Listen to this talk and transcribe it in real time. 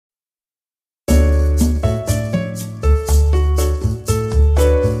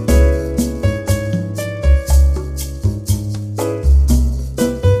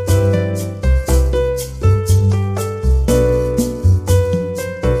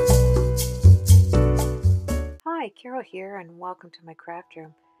Carol here, and welcome to my craft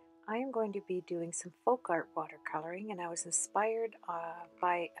room. I am going to be doing some folk art watercoloring, and I was inspired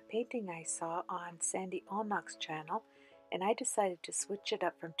by a painting I saw on Sandy Allnock's channel, and I decided to switch it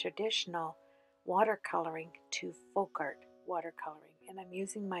up from traditional watercoloring to folk art watercoloring. And I'm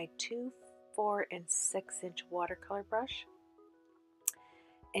using my 2, 4, and 6-inch watercolor brush,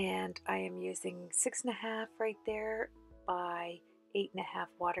 and I am using 6.5 right there by 8.5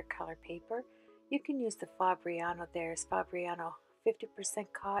 watercolor paper. You can use the Fabriano. There's Fabriano 50%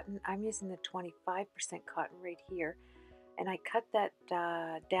 cotton. I'm using the 25% cotton right here. And I cut that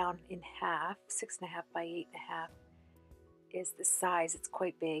down in half. 6.5 by 8.5 is the size. It's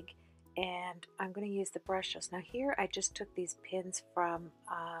quite big. And I'm going to use the brushes. Now here I just took these pins from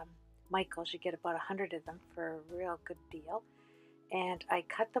Michael's. You get about 100 of them for a real good deal. And I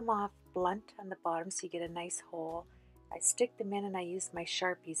cut them off blunt on the bottom so you get a nice hole. I stick them in and I use my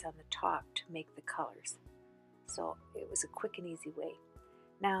Sharpies on the top to make the colors. So it was a quick and easy way.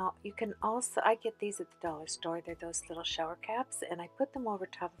 Now you can also, I get these at the dollar store. They're those little shower caps, and I put them over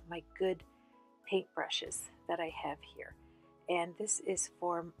top of my good paint brushes that I have here. And this is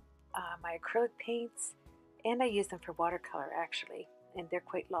for my acrylic paints, and I use them for watercolor actually, and they're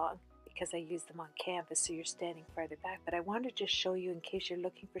quite long because I use them on canvas, so you're standing farther back. But I wanted to just show you in case you're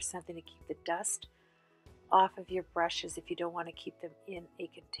looking for something to keep the dust off of your brushes if you don't want to keep them in a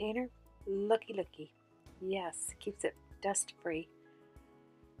container. Looky. Yes, keeps it dust free.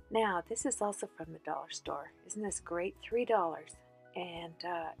 Now this is also from the dollar store. Isn't this great? $3. And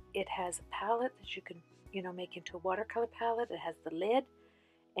it has a palette that you can make into a watercolor palette. It has the lid,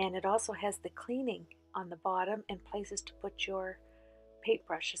 and it also has the cleaning on the bottom and places to put your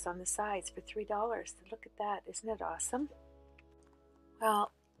paintbrushes on the sides for $3. Look at that. Isn't it awesome?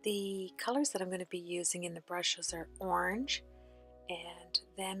 Well, the colors that I'm going to be using in the brushes are orange, and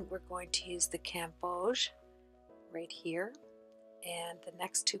then we're going to use the Camboge right here. And the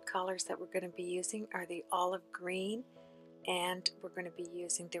next two colors that we're going to be using are the olive green, and we're going to be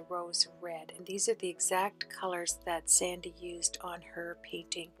using the rose red. And these are the exact colors that Sandy used on her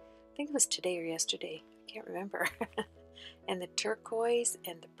painting. I think it was today or yesterday. I can't remember. And the turquoise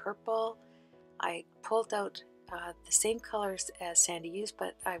and the purple, I pulled out the same colors as Sandy used,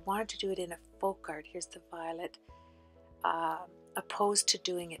 but I wanted to do it in a folk art. Here's the violet, opposed to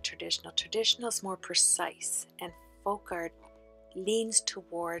doing it traditional. Traditional is more precise, and folk art leans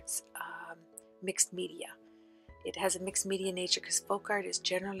towards mixed media. It has a mixed media nature because folk art is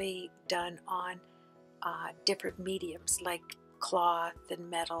generally done on different mediums like cloth and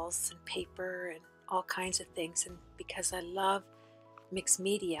metals and paper and all kinds of things. And because I love mixed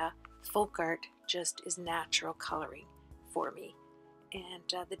media, folk art just is natural coloring for me,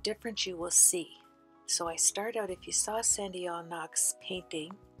 and the difference you will see. So I start out, if you saw Sandy Allnock's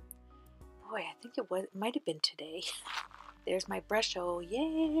painting, boy, I think it might have been today. There's my Brusho,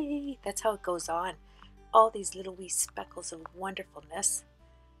 yay! That's how it goes on. All these little wee speckles of wonderfulness.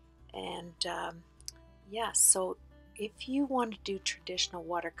 And yeah, so if you want to do traditional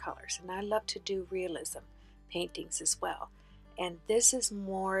watercolors, and I love to do realism paintings as well, and this is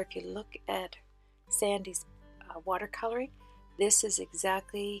more, if you look at Sandy's watercoloring, this is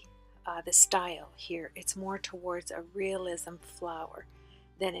exactly the style here. It's more towards a realism flower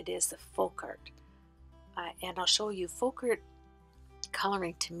than it is the folk art. And I'll show you, folk art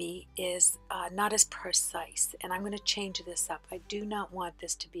coloring to me is not as precise, and I'm going to change this up. I do not want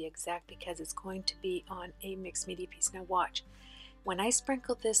this to be exact because it's going to be on a mixed media piece. Now watch, when I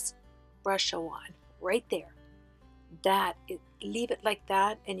sprinkle this Brusho on right there, leave it like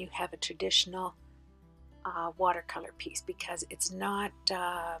that, and you have a traditional watercolor piece, because it's not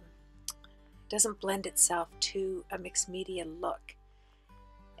doesn't blend itself to a mixed media look.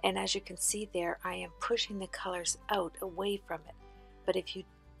 And as you can see there, I am pushing the colors out away from it. But if you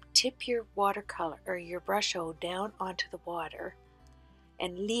tip your watercolor or your Brusho down onto the water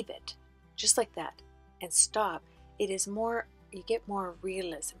and leave it just like that and stop, it is more, you get more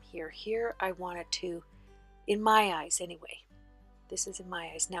realism here. Here I want it to, in my eyes anyway, this is in my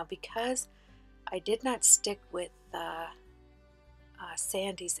eyes. Now because I did not stick with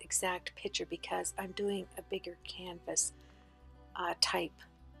Sandy's exact picture, because I'm doing a bigger canvas type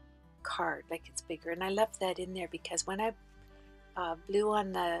card, like it's bigger, and I left that in there because when I blew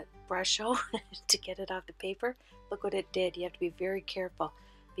on the Brusho to get it off the paper, look what it did. You have to be very careful,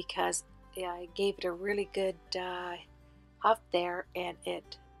 because I gave it a really good huff there, and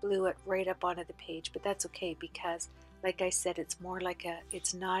it blew it right up onto the page. But that's okay, because like I said, it's more like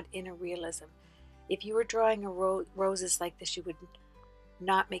it's not in a realism. If you were drawing roses like this, you would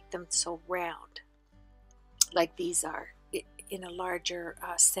not make them so round like these are in a larger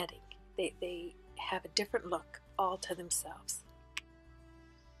setting. They have a different look all to themselves.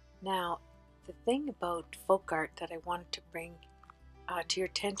 Now, the thing about folk art that I wanted to bring to your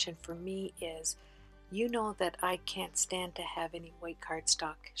attention for me is, you know that I can't stand to have any white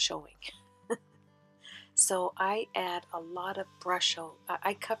cardstock showing. So I add a lot of Brusho.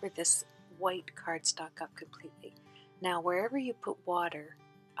 I cover this white cardstock up completely. Now wherever you put water,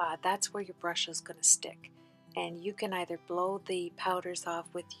 that's where your brush is going to stick. And you can either blow the powders off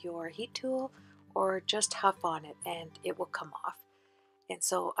with your heat tool or just huff on it and it will come off. And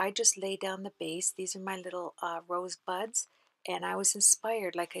so I just lay down the base. These are my little rose buds. And I was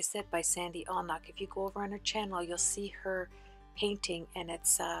inspired, like I said, by Sandy Allnock. If you go over on her channel, you'll see her painting, and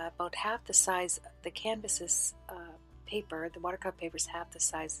it's about half the size. The canvas is paper, the watercolor paper is half the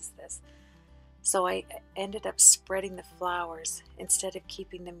size as this. So I ended up spreading the flowers instead of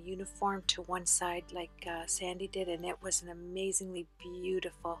keeping them uniform to one side like Sandy did, and it was an amazingly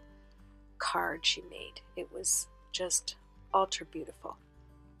beautiful card she made. It was just ultra beautiful.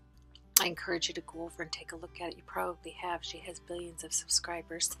 I encourage you to go over and take a look at it. You probably have. She has billions of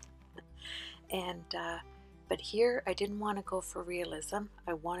subscribers. And but here I didn't want to go for realism.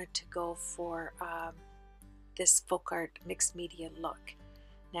 I wanted to go for this folk art mixed media look.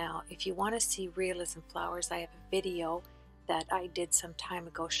 Now, if you want to see realism flowers, I have a video that I did some time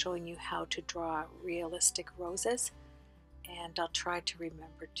ago showing you how to draw realistic roses, and I'll try to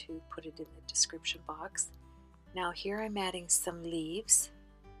remember to put it in the description box. Now here I'm adding some leaves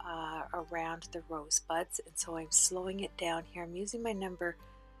around the rose buds, and so I'm slowing it down here. I'm using my number,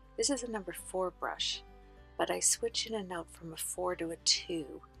 this is a number 4 brush, but I switch in and out from a 4 to a 2.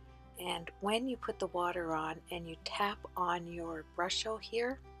 And when you put the water on and you tap on your Brusho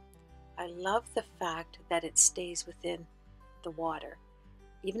here, I love the fact that it stays within the water.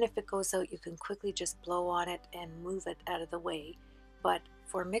 Even if it goes out, you can quickly just blow on it and move it out of the way. But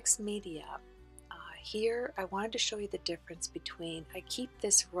for mixed media, here I wanted to show you the difference between, I keep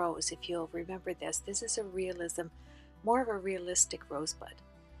this rose, if you'll remember this is a realism, more of a realistic rosebud.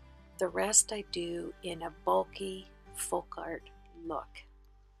 The rest I do in a bulky folk art look.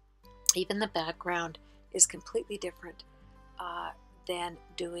 Even the background is completely different than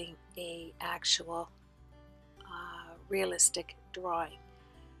doing a actual realistic drawing.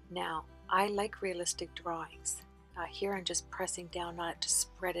 Now, I like realistic drawings. Here I'm just pressing down on it to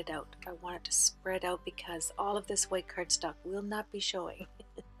spread it out. I want it to spread out because all of this white cardstock will not be showing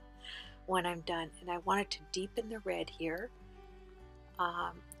when I'm done. And I want it to deepen the red here.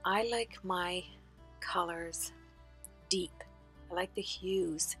 I like my colors deep. I like the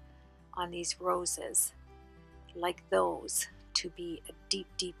hues on these roses, like those, to be a deep,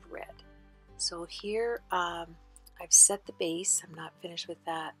 deep red. So here I've set the base. I'm not finished with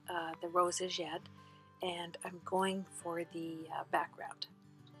that, the roses yet, and I'm going for the background.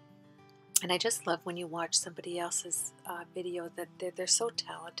 And I just love when you watch somebody else's video that they're so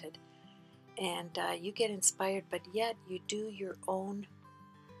talented, and you get inspired, but yet you do your own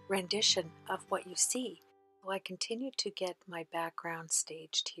rendition of what you see. So I continue to get my background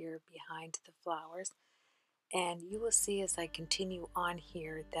staged here behind the flowers, and you will see as I continue on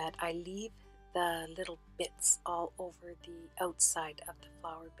here that I leave the little bits all over the outside of the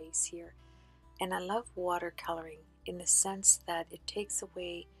flower base here. And I love watercoloring in the sense that it takes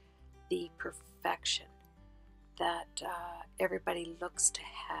away the perfection that everybody looks to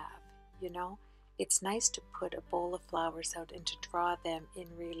have, you know. It's nice to put a bowl of flowers out and to draw them in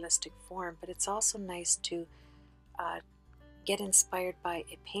realistic form, but it's also nice to get inspired by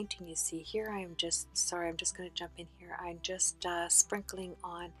a painting you see. Here I am just, sorry, I'm just going to jump in here. I'm just sprinkling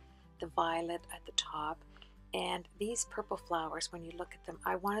on the violet at the top. And these purple flowers, when you look at them,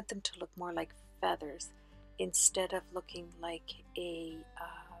 I wanted them to look more like feathers instead of looking like a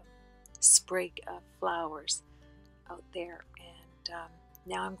sprig of flowers out there. And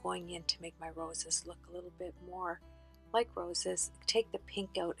now I'm going in to make my roses look a little bit more like roses. Take the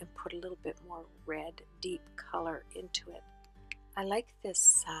pink out and put a little bit more red, deep color into it. I like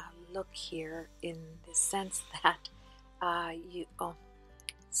this look here in the sense that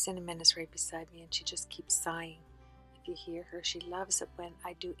Cinnamon is right beside me and she just keeps sighing. If you hear her, she loves it when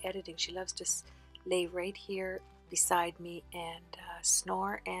I do editing. She loves to lay right here beside me and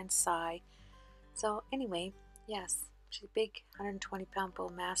snore and sigh. So anyway, yes, she's a big 120-pound bull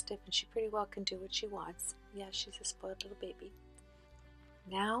mastiff and she pretty well can do what she wants. Yeah, she's a spoiled little baby.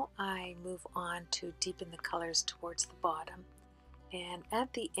 Now I move on to deepen the colors towards the bottom. And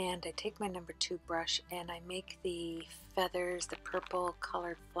at the end, I take my number 2 brush and I make the feathers, the purple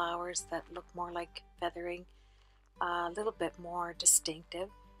colored flowers that look more like feathering, a little bit more distinctive.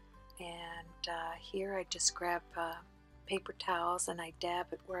 And here I just grab paper towels and I dab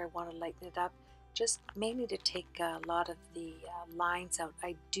it where I want to lighten it up. just mainly to take a lot of the lines out.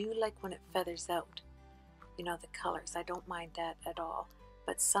 I do like when it feathers out, you know, the colors. I don't mind that at all,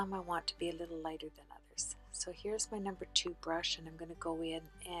 but some I want to be a little lighter than others. So here's my number 2 brush, and I'm going to go in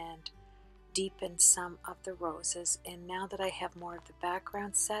and deepen some of the roses. And now that I have more of the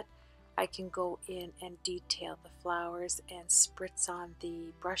background set, I can go in and detail the flowers and spritz on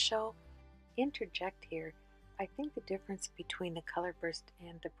the Brusho. Interject here, I think the difference between the color burst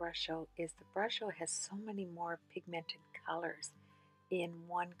and the Brusho is the Brusho has so many more pigmented colors in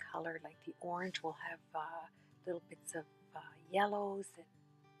one color. Like the orange will have little bits of yellows and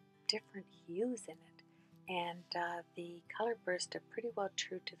different hues in it, and the color bursts are pretty well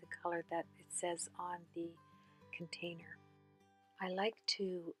true to the color that it says on the container. I like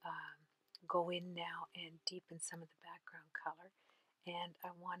to go in now and deepen some of the background color, and I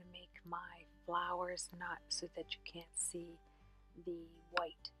want to make my flowers not so that you can't see the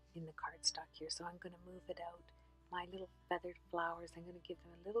white in the cardstock here. So I'm going to move it out. My little feathered flowers, I'm going to give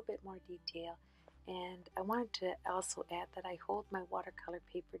them a little bit more detail. And I wanted to also add that I hold my watercolor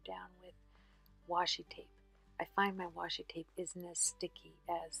paper down with washi tape. I find my washi tape isn't as sticky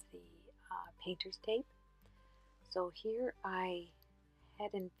as the painter's tape. So here I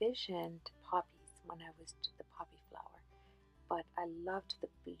had envisioned poppies when I was the poppy flower, but I loved the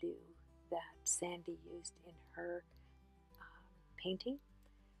blue that Sandy used in her painting.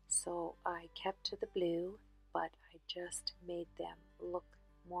 So I kept to the blue, but I just made them look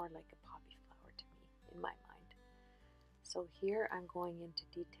more like a poppy flower to me in my mind. So here I'm going into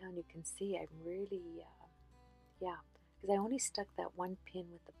detail, and you can see I'm really, yeah, because I only stuck that one pin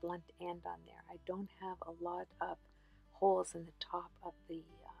with the blunt end on there. I don't have a lot of holes in the top of the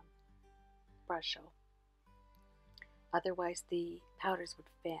Brusho. Otherwise the powders would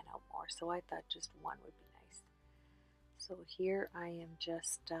fan out more, so I thought just one would be nice. So here I am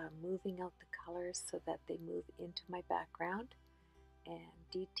just moving out the colors so that they move into my background, and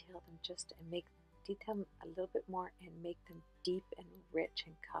detail them just and detail them a little bit more and make them deep and rich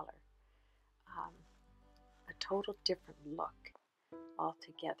in color. A total different look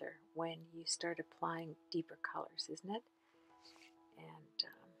altogether when you start applying deeper colors, isn't it? And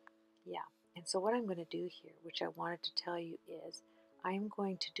yeah, and so what I'm going to do here, which I wanted to tell you, is I'm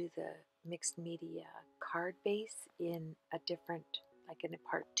going to do the mixed media card base in a different, like in a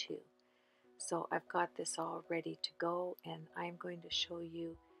part 2. So I've got this all ready to go, and I'm going to show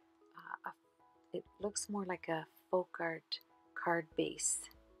you it looks more like a folk art card base,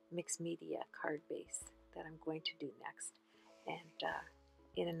 mixed media card base that I'm going to do next, and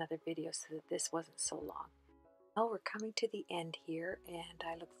in another video, so that this wasn't so long. Well, we're coming to the end here, and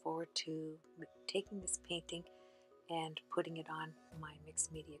I look forward to taking this painting and putting it on my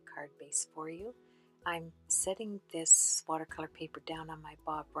mixed media card base for you. I'm setting this watercolor paper down on my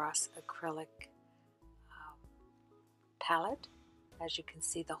Bob Ross acrylic palette. As you can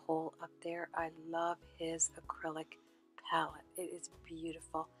see the hole up there, I love his acrylic palette. It is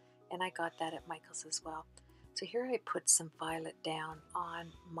beautiful, and I got that at Michael's as well. So here I put some violet down on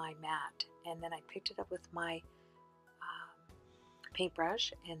my mat, and then I picked it up with my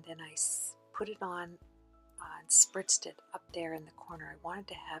paintbrush, and then I put it on and spritzed it up there in the corner. I wanted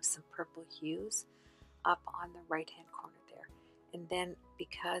to have some purple hues up on the right hand corner there, and then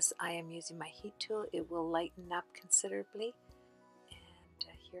because I am using my heat tool, it will lighten up considerably.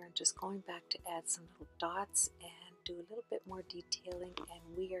 And here I'm just going back to add some little dots and do a little bit more detailing,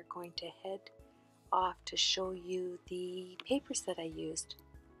 and we are going to head off to show you the papers that I used.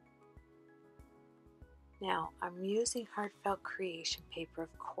 Now, I'm using Heartfelt Creation paper,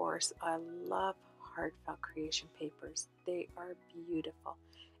 of course. I love Heartfelt Creation papers. They are beautiful.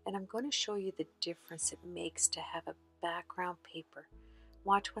 And I'm going to show you the difference it makes to have a background paper.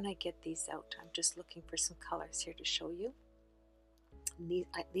 Watch when I get these out. I'm just looking for some colors here to show you.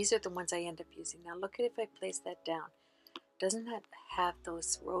 These are the ones I end up using. Now look at if I place that down. Doesn't that have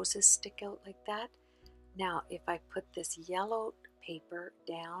those roses stick out like that? Now, if I put this yellow paper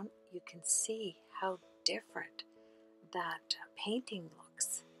down, you can see how different that painting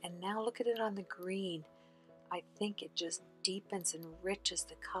looks. And now look at it on the green. I think it just deepens and enriches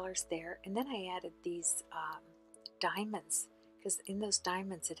the colors there. And then I added these diamonds, because in those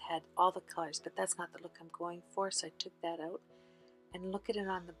diamonds it had all the colors, but that's not the look I'm going for, so I took that out. And look at it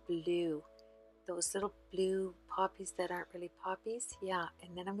on the blue. Those little blue poppies that aren't really poppies. Yeah,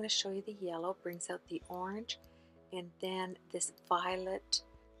 and then I'm going to show you the yellow, brings out the orange, and then this violet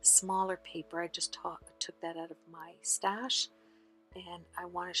smaller paper. I just took that out of my stash, and I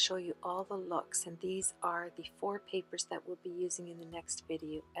want to show you all the looks, and these are the 4 papers that we'll be using in the next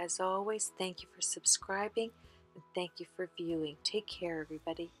video. As always, thank you for subscribing, and thank you for viewing. Take care,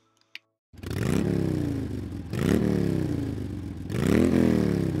 everybody.